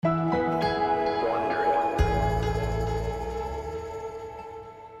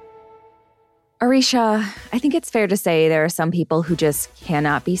Arisha, I think it's fair to say there are some people who just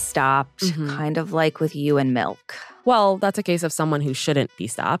cannot be stopped, kind of like with you and milk. Well, that's a case of someone who shouldn't be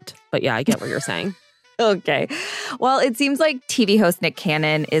stopped. But yeah, I get what you're saying. Okay. Well, it seems like TV host Nick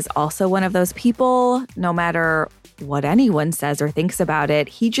Cannon is also one of those people. No matter what anyone says or thinks about it,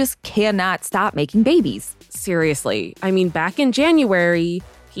 he just cannot stop making babies. Seriously. I mean, back in January,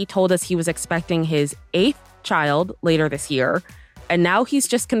 he told us he was expecting his 8th child later this year. And now he's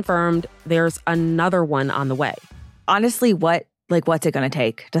just confirmed there's another one on the way. Honestly, what's it going to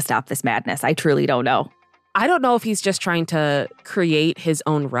take to stop this madness? I truly don't know. I don't know if he's just trying to create his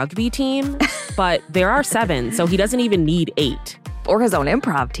own rugby team, but there are 7, so he doesn't even need 8. Or his own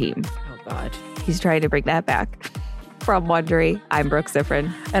improv team. Oh, God. He's trying to bring that back. From Wondery, I'm Brooke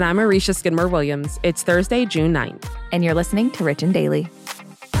Siffrin. And I'm Arisha Skidmore-Williams. It's Thursday, June 9th. And you're listening to Rich and Daily.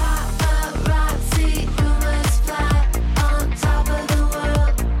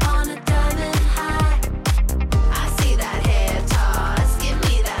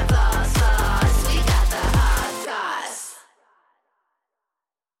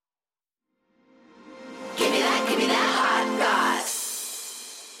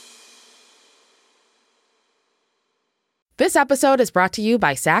 This episode is brought to you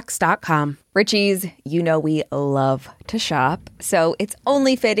by Saks.com. Richies, you know we love to shop, so it's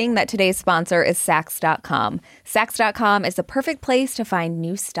only fitting that today's sponsor is Saks.com. Saks.com is the perfect place to find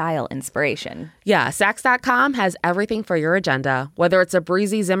new style inspiration. Yeah, Saks.com has everything for your agenda, whether it's a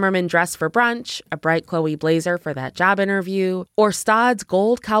breezy Zimmermann dress for brunch, a bright Chloe blazer for that job interview, or Staud's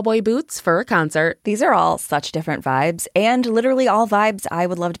gold cowboy boots for a concert. These are all such different vibes, and literally all vibes I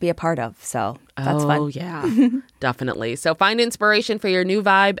would love to be a part of, so that's fun. Oh, yeah, definitely. So find inspiration for your new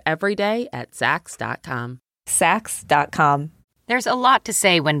vibe every day at Saks.com. Saks.com. There's a lot to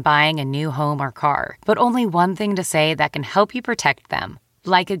say when buying a new home or car, but only one thing to say that can help you protect them.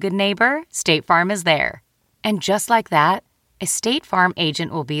 Like a good neighbor, State Farm is there. And just like that, a State Farm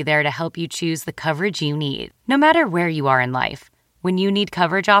agent will be there to help you choose the coverage you need, no matter where you are in life. When you need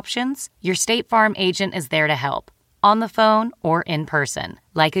coverage options, your State Farm agent is there to help, on the phone or in person.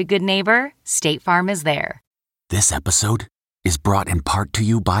 Like a good neighbor, State Farm is there. This episode is brought in part to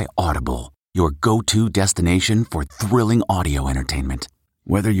you by Audible, your go-to destination for thrilling audio entertainment.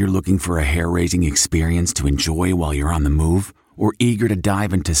 Whether you're looking for a hair-raising experience to enjoy while you're on the move or eager to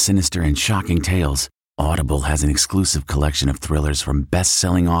dive into sinister and shocking tales, Audible has an exclusive collection of thrillers from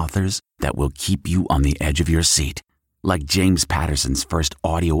best-selling authors that will keep you on the edge of your seat. Like James Patterson's first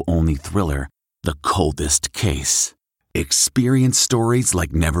audio-only thriller, The Coldest Case. Experience stories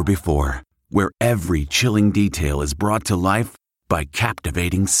like never before, where every chilling detail is brought to life by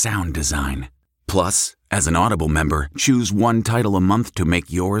captivating sound design. Plus, as an Audible member, choose one title a month to make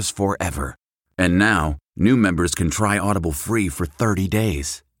yours forever. And now, new members can try Audible free for 30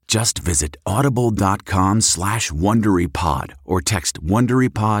 days. Just visit audible.com/WonderyPod or text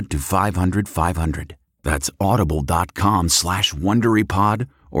WonderyPod to 500-500. That's audible.com/WonderyPod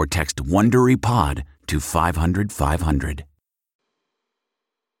or text WonderyPod to 500-500.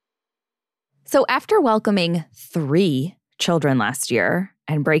 So after welcoming 3 children last year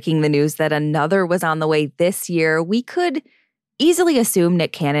and breaking the news that another was on the way this year, we could easily assume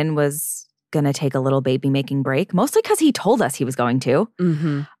Nick Cannon was going to take a little baby-making break, mostly because he told us he was going to.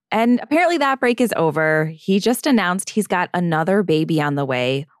 Mm-hmm. And apparently that break is over. He just announced he's got another baby on the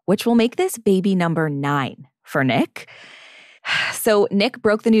way, which will make this baby number 9 for Nick. So Nick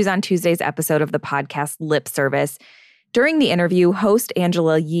broke the news on Tuesday's episode of the podcast Lip Service. During the interview, host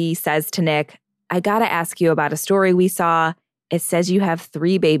Angela Yee says to Nick, "I gotta ask you about a story we saw. It says you have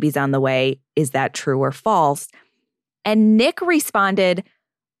 3 babies on the way. Is that true or false?" And Nick responded,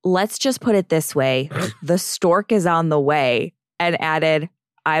 "Let's just put it this way. The stork is on the way," and added,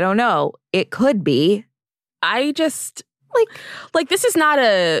 "I don't know. It could be." I just, like this is not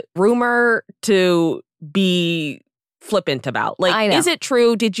a rumor to be flippant about. Like, I know. Is it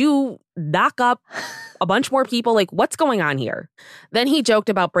true? Did you knock up a bunch more people? Like, what's going on here? Then he joked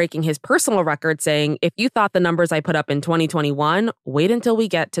about breaking his personal record, saying, "If you thought the numbers I put up in 2021, wait until we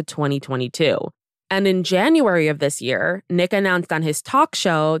get to 2022. And in January of this year, Nick announced on his talk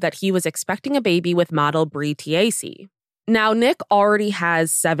show that he was expecting a baby with model Brie Tiesi. Now, Nick already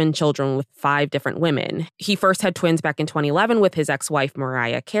has 7 children with 5 different women. He first had twins back in 2011 with his ex-wife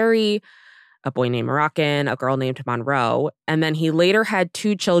Mariah Carey, a boy named Moroccan, a girl named Monroe. And then he later had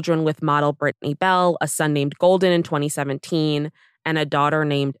 2 children with model Brittany Bell, a son named Golden in 2017, and a daughter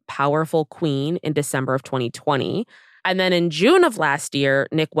named Powerful Queen in December of 2020. And then in June of last year,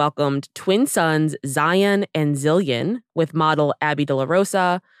 Nick welcomed twin sons Zion and Zillion with model Abby De La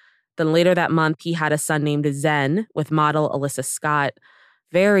Rosa. Then later that month, he had a son named Zen with model Alyssa Scott.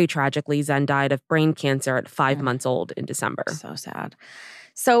 very tragically, Zen died of brain cancer at 5 months old in December. So sad.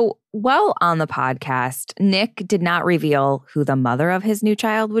 So while on the podcast, Nick did not reveal who the mother of his new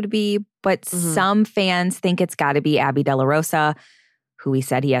child would be, but some fans think it's got to be Abby De La Rosa, who he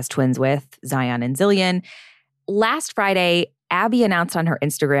said he has twins with, Zion and Zillion. Last Friday, Abby announced on her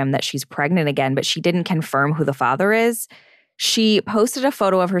Instagram that she's pregnant again, but she didn't confirm who the father is. She posted a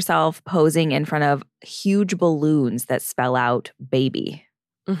photo of herself posing in front of huge balloons that spell out baby.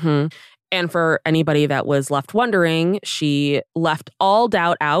 And for anybody that was left wondering, she left all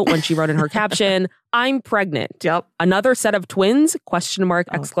doubt out when she wrote in her caption, "I'm pregnant." Yep. Another set of twins, question mark,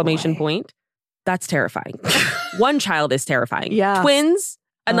 Oh, exclamation boy. point. That's terrifying. One child is terrifying. Yeah. Twins,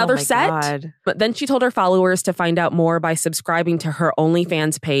 another Oh my set. God. But then she told her followers to find out more by subscribing to her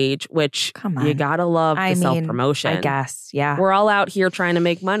OnlyFans page, which Come on. you gotta love the I mean, self-promotion. I guess, yeah. We're all out here trying to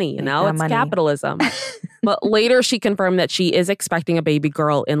make money, Make know? that It's money. capitalism. But later she confirmed that she is expecting a baby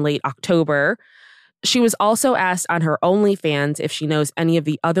girl in late October. She was also asked on her OnlyFans if she knows any of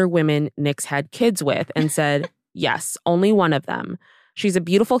the other women Nick's had kids with and said, yes, only one of them. She's a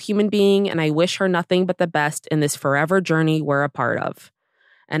beautiful human being and I wish her nothing but the best in this forever journey we're a part of.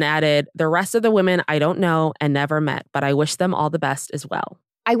 And added, the rest of the women I don't know and never met, but I wish them all the best as well.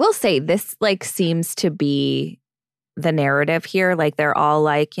 I will say this seems to be the narrative here. They're all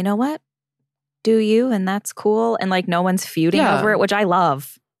like, you know what? Do you? And that's cool. And no one's feuding Yeah. over it, which I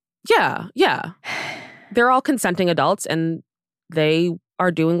love. Yeah. They're all consenting adults and they are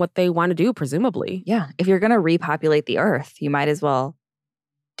doing what they want to do, presumably. Yeah. If you're going to repopulate the earth, you might as well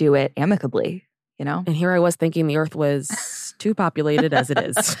do it amicably, you know? And here I was thinking the earth was too populated as it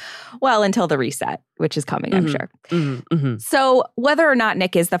is. Well, until the reset, which is coming, I'm sure. Mm-hmm. So whether or not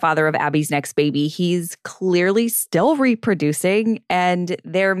Nick is the father of Abby's next baby, he's clearly still reproducing, and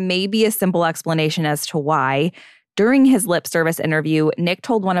there may be a simple explanation as to why. During his lip service interview, Nick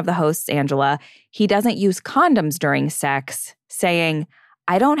told one of the hosts, Angela, he doesn't use condoms during sex, saying,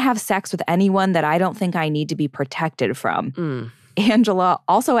 I don't have sex with anyone that I don't think I need to be protected from. Angela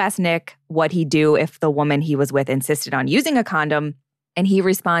also asked Nick what he'd do if the woman he was with insisted on using a condom, and he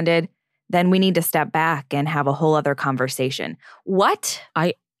responded, then we need to step back and have a whole other conversation. What?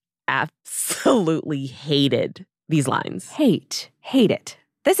 I absolutely hated these lines. Hate it.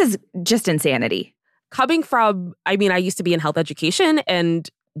 This is just insanity. Coming from, I used to be in health education and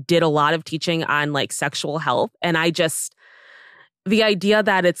did a lot of teaching on sexual health. And the idea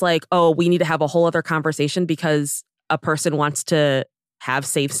that it's we need to have a whole other conversation because a person wants to have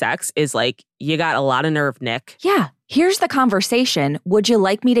safe sex is you got a lot of nerve, Nick. Yeah. Here's the conversation. Would you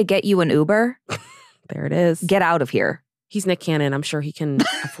like me to get you an Uber? There it is. Get out of here. He's Nick Cannon. I'm sure he can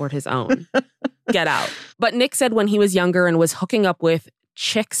afford his own. Get out. But Nick said when he was younger and was hooking up with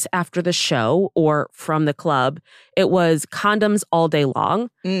chicks after the show or from the club, it was condoms all day long.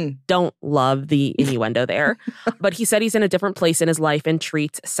 Don't love the innuendo there. But he said he's in a different place in his life and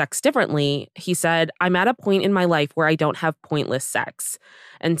treats sex differently. He said, I'm at a point in my life where I don't have pointless sex.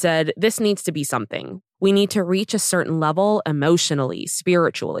 And said, this needs to be something. We need to reach a certain level emotionally,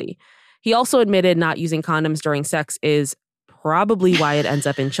 spiritually. He also admitted not using condoms during sex is probably why it ends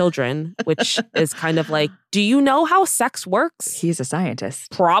up in children, which is kind of do you know how sex works? He's a scientist.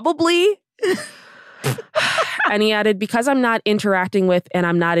 Probably. And he added, because I'm not interacting with and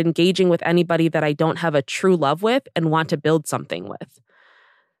I'm not engaging with anybody that I don't have a true love with and want to build something with.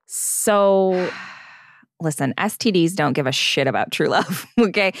 So listen, STDs don't give a shit about true love,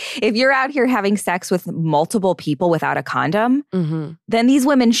 okay? If you're out here having sex with multiple people without a condom, then these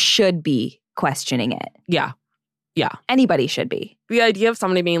women should be questioning it. Yeah. Anybody should be. The idea of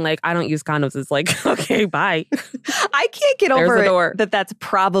somebody being I don't use condoms is okay, bye. I can't get There's over the door. that's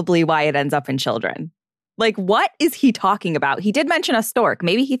probably why it ends up in children. What is he talking about? He did mention a stork.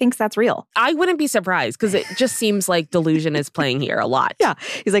 Maybe he thinks that's real. I wouldn't be surprised because it just seems like delusion is playing here a lot. Yeah.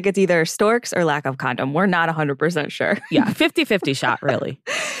 He's it's either storks or lack of condom. We're not 100% sure. Yeah, 50-50 shot, really.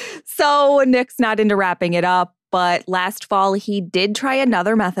 So Nick's not into wrapping it up, but last fall he did try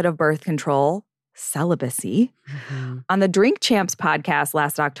another method of birth control, celibacy. On the Drink Champs podcast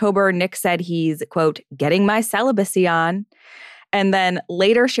last October, Nick said he's, quote, getting my celibacy on. And then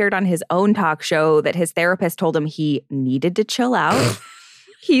later shared on his own talk show that his therapist told him he needed to chill out.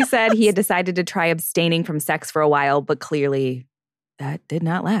 He said he had decided to try abstaining from sex for a while, but clearly that did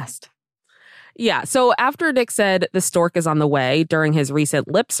not last. Yeah. So after Nick said the stork is on the way during his recent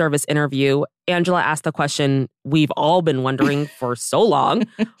lip service interview, Angela asked the question we've all been wondering for so long.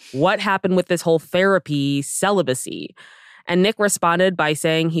 What happened with this whole therapy celibacy? And Nick responded by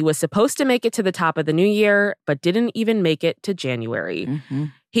saying he was supposed to make it to the top of the new year, but didn't even make it to January.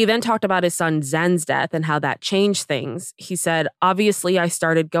 He then talked about his son Zen's death and how that changed things. He said, obviously, I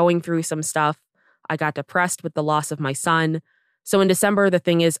started going through some stuff. I got depressed with the loss of my son. So in December, the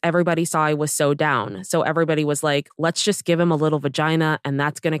thing is, everybody saw I was so down. So everybody was like, let's just give him a little vagina and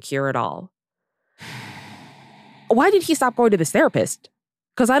that's going to cure it all. Why did he stop going to this therapist?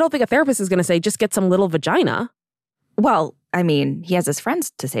 Because I don't think a therapist is going to say, just get some little vagina. Well, I mean, he has his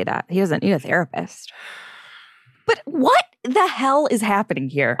friends to say that. He doesn't need a therapist. But what the hell is happening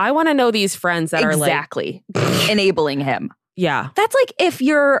here? I want to know these friends that are like... Exactly. Enabling him. Yeah. That's like if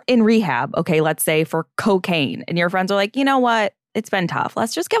you're in rehab, okay, let's say for cocaine, and your friends are like, you know what? It's been tough.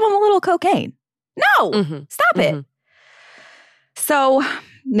 Let's just give him a little cocaine. No, stop it. So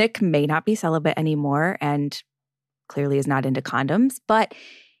Nick may not be celibate anymore and clearly is not into condoms, but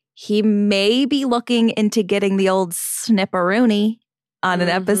he may be looking into getting the old snipperoonie. On an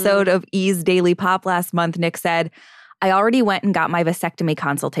episode of E's Daily Pop last month, Nick said, I already went and got my vasectomy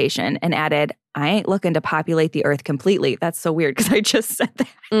consultation and added, I ain't looking to populate the earth completely. That's so weird because I just said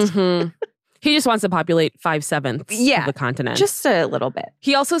that. He just wants to populate 5/7 of the continent. Just a little bit.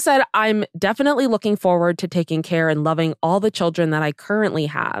 He also said, I'm definitely looking forward to taking care and loving all the children that I currently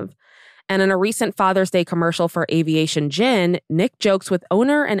have. And in a recent Father's Day commercial for Aviation Gin, Nick jokes with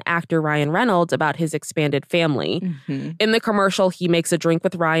owner and actor Ryan Reynolds about his expanded family. In the commercial, he makes a drink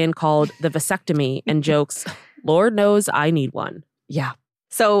with Ryan called the vasectomy and jokes, Lord knows I need one. Yeah.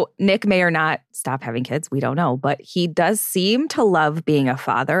 So Nick may or not stop having kids. We don't know. But he does seem to love being a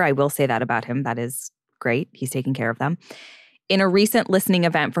father. I will say that about him. That is great. He's taking care of them. In a recent listening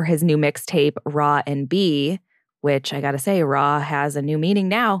event for his new mixtape, Raw and B, which I gotta say, Raw has a new meaning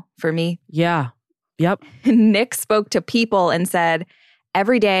now for me. Yeah. Yep. Nick spoke to people and said,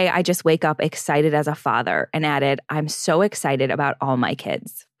 every day I just wake up excited as a father, and added, I'm so excited about all my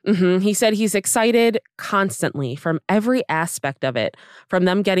kids. He said he's excited constantly from every aspect of it, from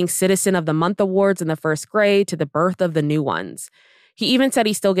them getting Citizen of the Month awards in the first grade to the birth of the new ones. He even said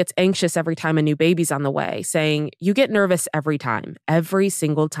he still gets anxious every time a new baby's on the way, saying, you get nervous every time, every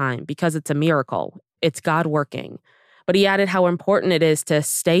single time, because it's a miracle. It's God working. But he added how important it is to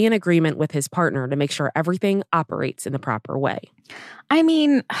stay in agreement with his partner to make sure everything operates in the proper way. I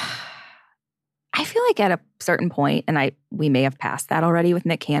mean, I feel like at a certain point, and we may have passed that already with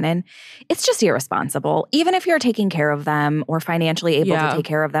Nick Cannon, it's just irresponsible. Even if you're taking care of them or financially able to take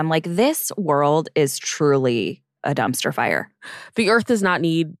care of them, like this world is truly a dumpster fire. The earth does not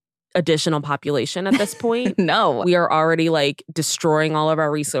need additional population at this point. No. We are already like destroying all of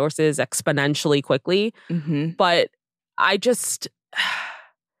our resources exponentially quickly. But I just,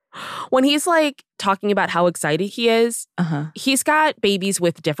 when he's like talking about how excited he is, he's got babies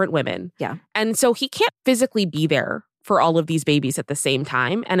with different women. Yeah. And so he can't physically be there for all of these babies at the same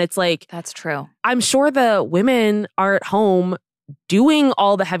time. And it's like, that's true. I'm sure the women are at home doing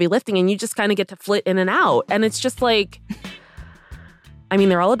all the heavy lifting and you just kind of get to flit in and out. And it's just like, I mean,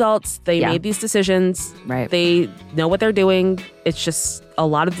 they're all adults. They made these decisions. Right. They know what they're doing. It's just a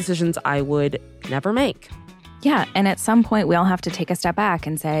lot of decisions I would never make. Yeah. And at some point, we all have to take a step back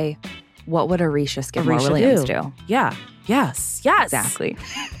and say, what would Arisha Skidmore Williams do? Yeah. Yes. Yes. Exactly.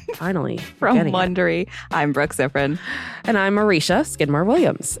 Finally. From Wondery, I'm Brooke Ziffrin. And I'm Arisha Skidmore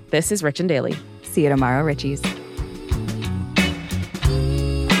Williams. This is Rich and Daily. See you tomorrow, Richies.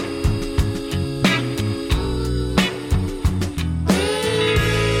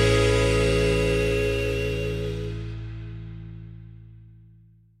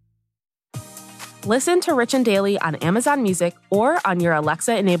 Listen to Rich and Daily on Amazon Music or on your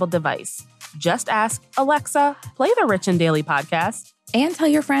Alexa-enabled device. Just ask, Alexa, play the Rich and Daily podcast. And tell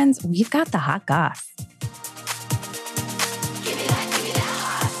your friends we've got the hot goss. Give me that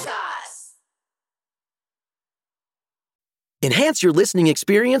hot goss. Enhance your listening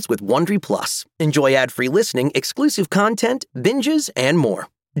experience with Wondery Plus. Enjoy ad-free listening, exclusive content, binges, and more.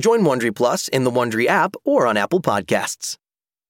 Join Wondery Plus in the Wondery app or on Apple Podcasts.